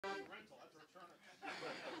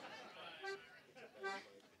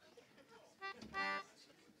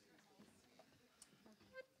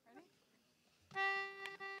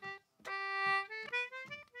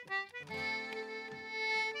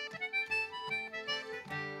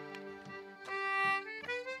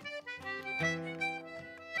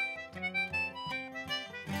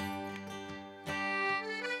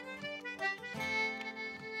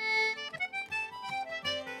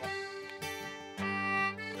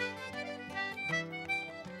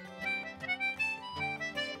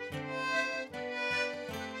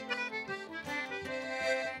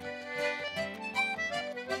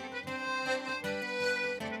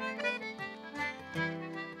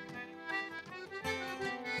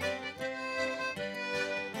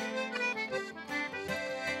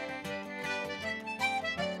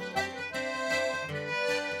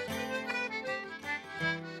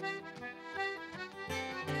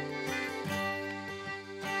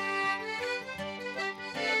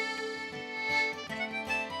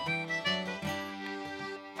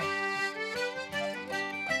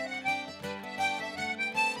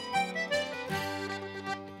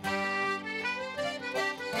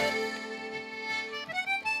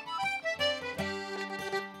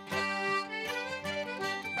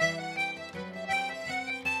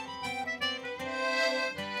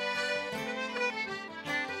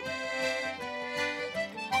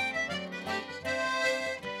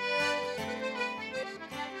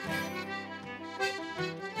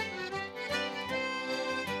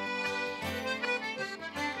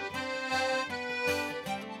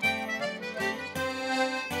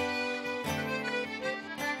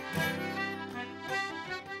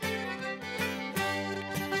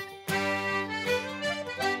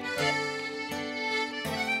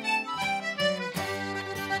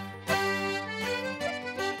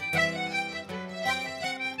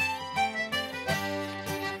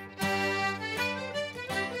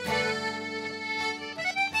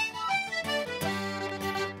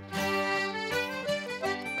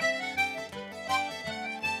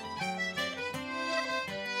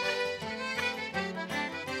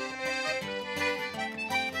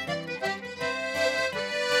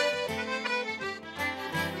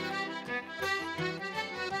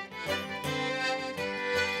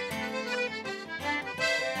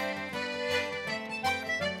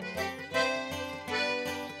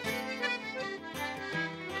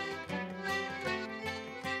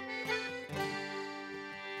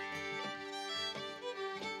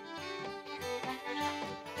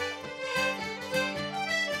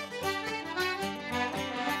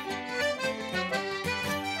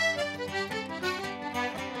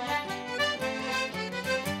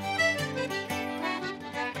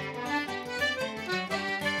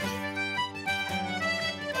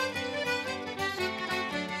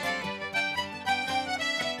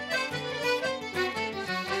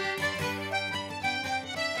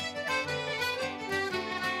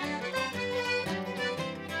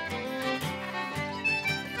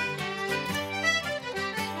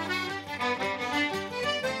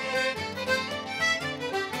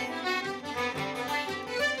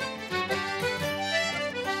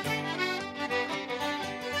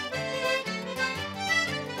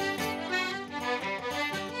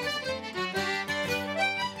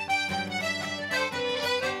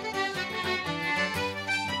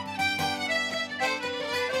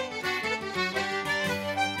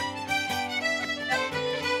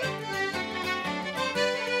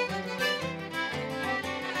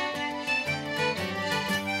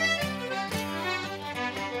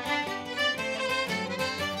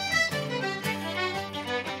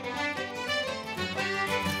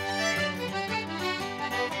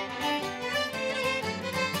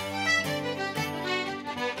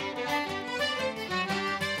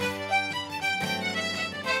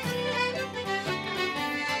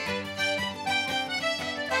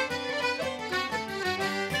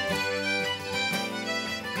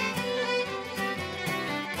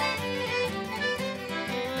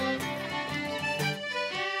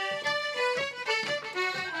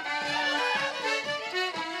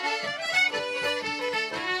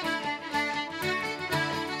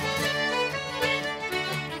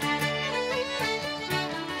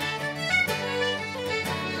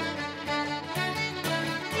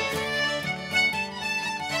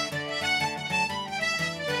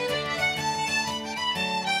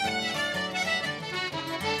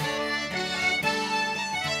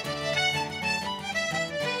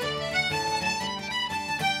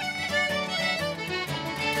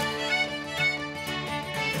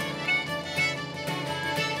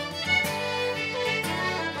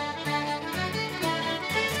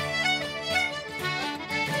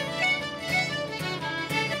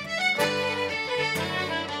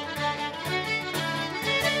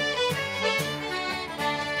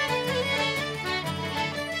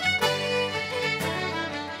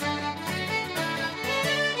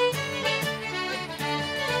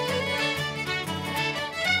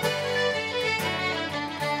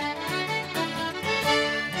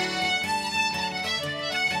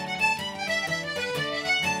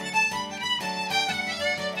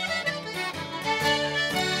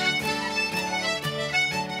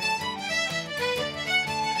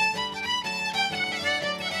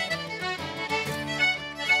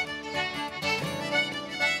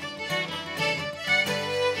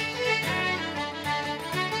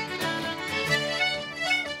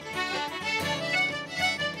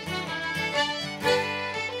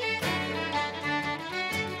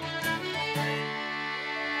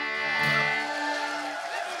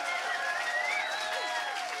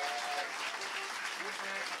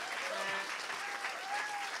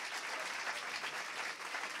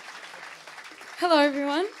Hello,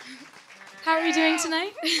 everyone. How are we doing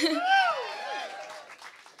tonight?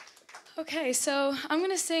 Okay, so I'm going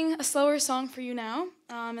to sing a slower song for you now,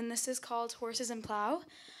 and this is called Horses and Plow.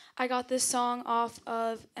 I got this song off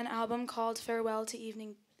of an album called Farewell to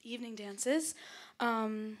Evening Dances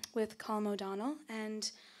with Colm O'Donnell,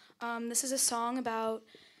 and this is a song about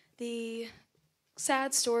the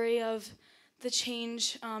sad story of the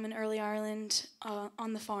change in early Ireland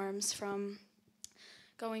on the farms from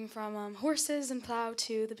going from horses and plow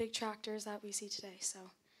to the big tractors that we see today.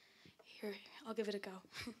 So here, I'll give it a go.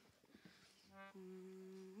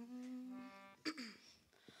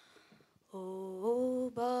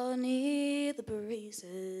 Oh, bonny the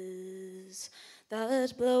breezes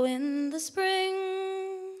that blow in the spring,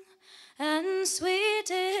 and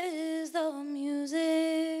sweet is the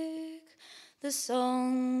music the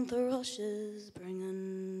song thrushes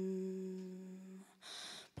bringin'.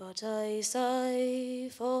 But I sigh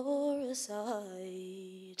for a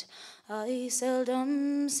sight I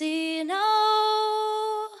seldom see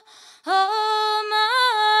now, a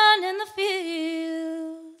man in the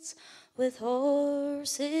fields with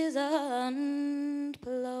horses and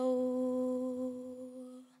plough.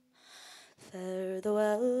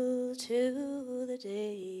 Farewell to the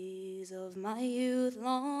days of my youth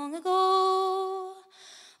long ago,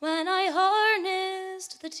 when I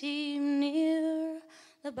harnessed the team near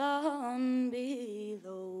the barn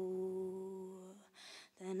below.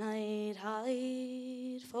 Then I'd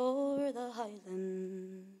hide for the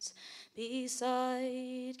highlands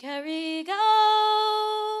beside Carrigow,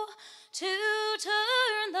 to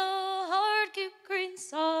turn the hard green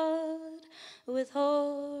sod with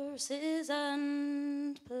horses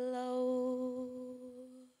and plough.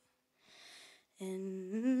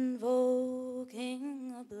 Invoking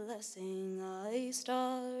a blessing, I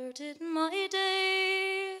started my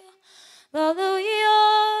day, but the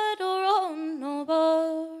yard or on no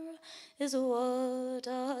bar is what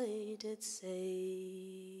I did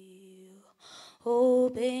say,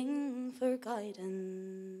 hoping for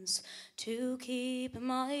guidance to keep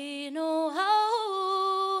my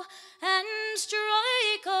know-how and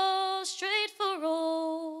strike a straight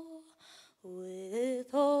furrow with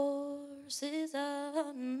horses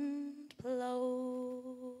and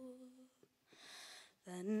plough.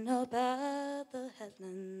 Then up at the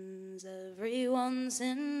headlands every once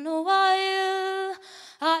in a while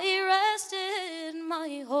I rested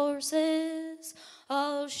my horses,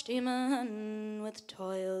 all steamin' with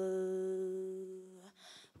toil.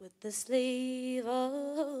 With the sleeve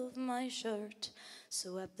of my shirt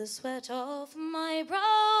swept the sweat off my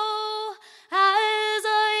brow as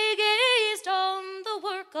I gazed on the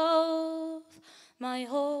work of my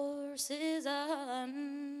horses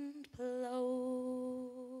and plough.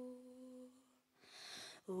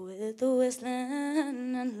 With the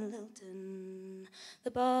whistling and lilting,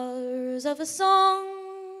 the bars of a song,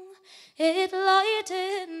 it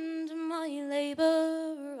lightened my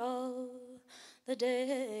labor all the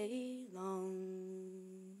day long.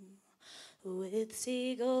 With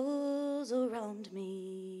seagulls around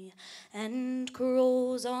me and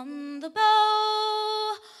crows on the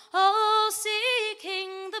bough, all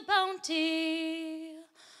seeking the bounty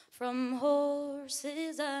from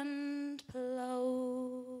horses and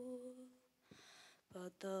plough.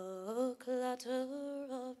 But the clatter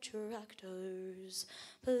of tractors,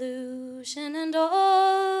 pollution and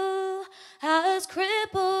all, has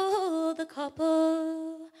crippled the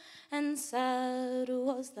couple, and sad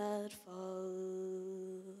was that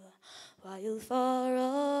fall. While far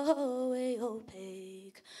away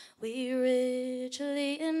opaque we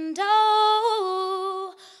richly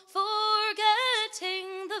endow,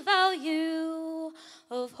 forgetting the value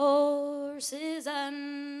of horses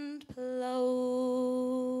and plough.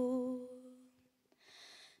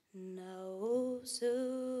 Now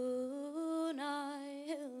soon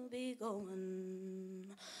I'll be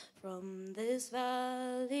going from this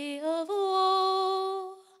valley of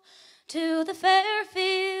woe to the fair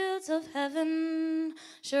fields of heaven.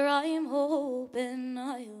 Sure, I'm hoping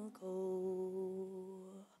I'll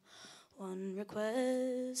go. One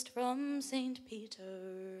request from St.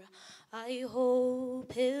 Peter I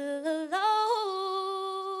hope he'll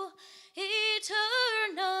allow,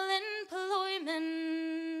 eternal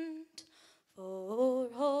employment for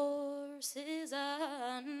horses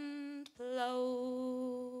and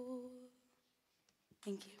plough.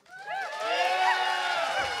 Thank you.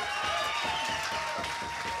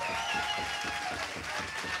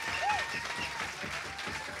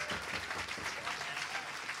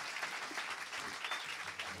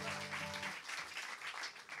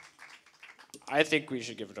 I think we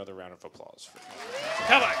should give another round of applause for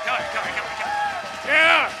Come on.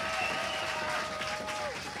 Yeah!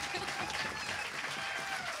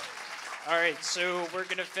 right, so we're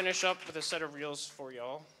going to finish up with a set of reels for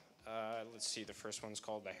y'all. Let's see, the first one's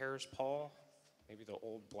called The Hare's Paw, maybe The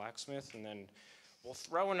Old Blacksmith, and then we'll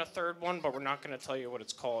throw in a third one, but we're not going to tell you what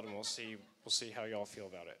it's called, and we'll see how y'all feel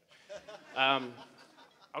about it. I'm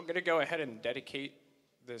going to go ahead and dedicate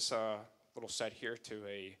this little set here to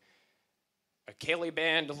a Kelly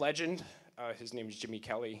band legend. His name is Jimmy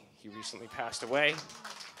Kelly. He recently passed away.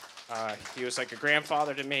 He was like a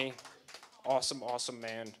grandfather to me. Awesome, awesome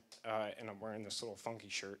man. And I'm wearing this little funky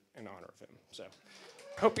shirt in honor of him. So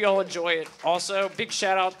hope you all enjoy it. Also, big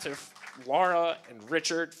shout out to Laura and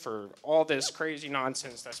Richard for all this crazy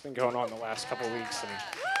nonsense that's been going on the last couple of weeks. And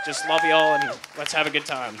just love y'all, and let's have a good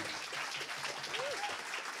time.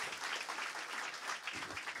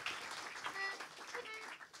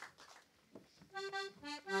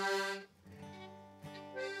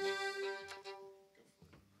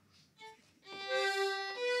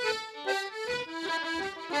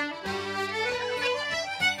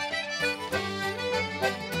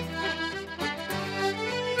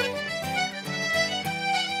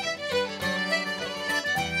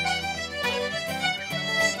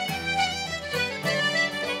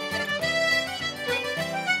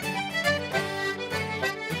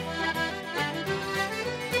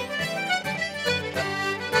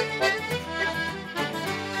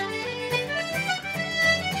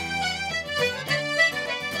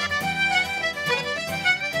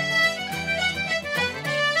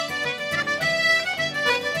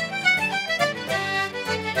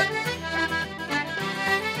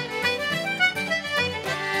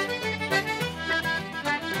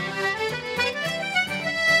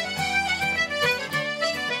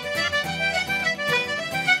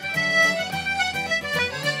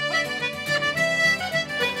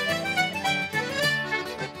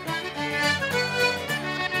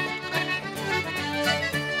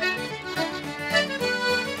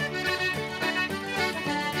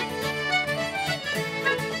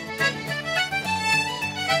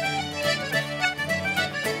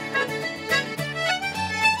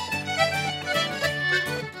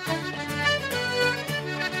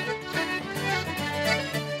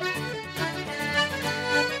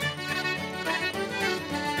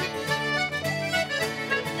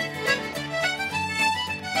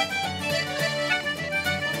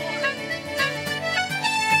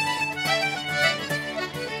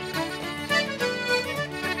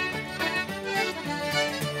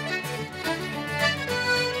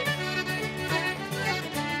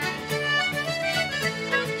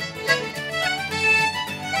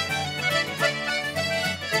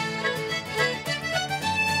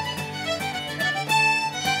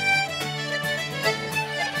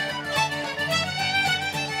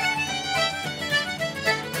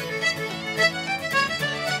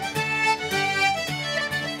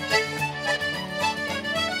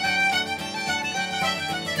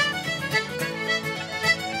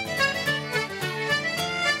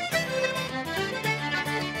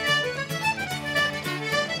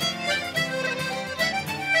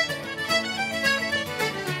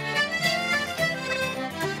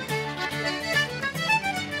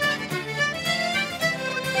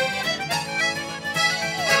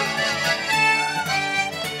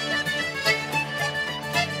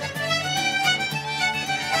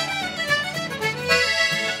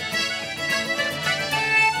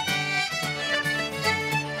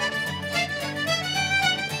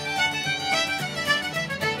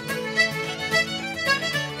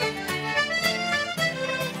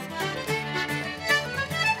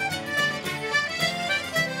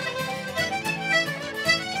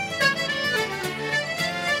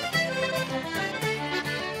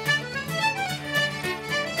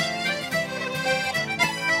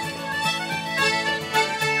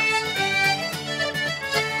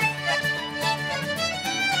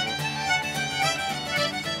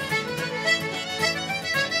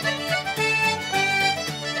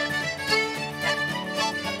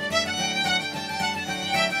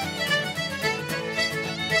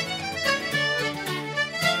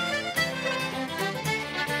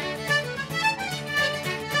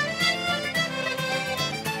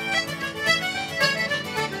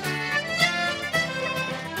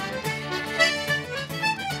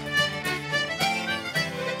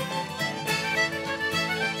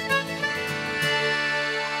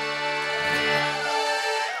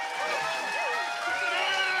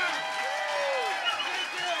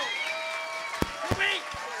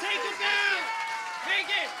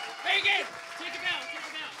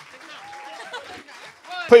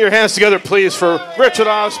 Put your hands together, please, for Richard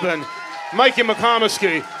Osban, Mikey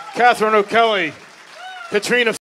McComiskey, Catriona Fee, Catriona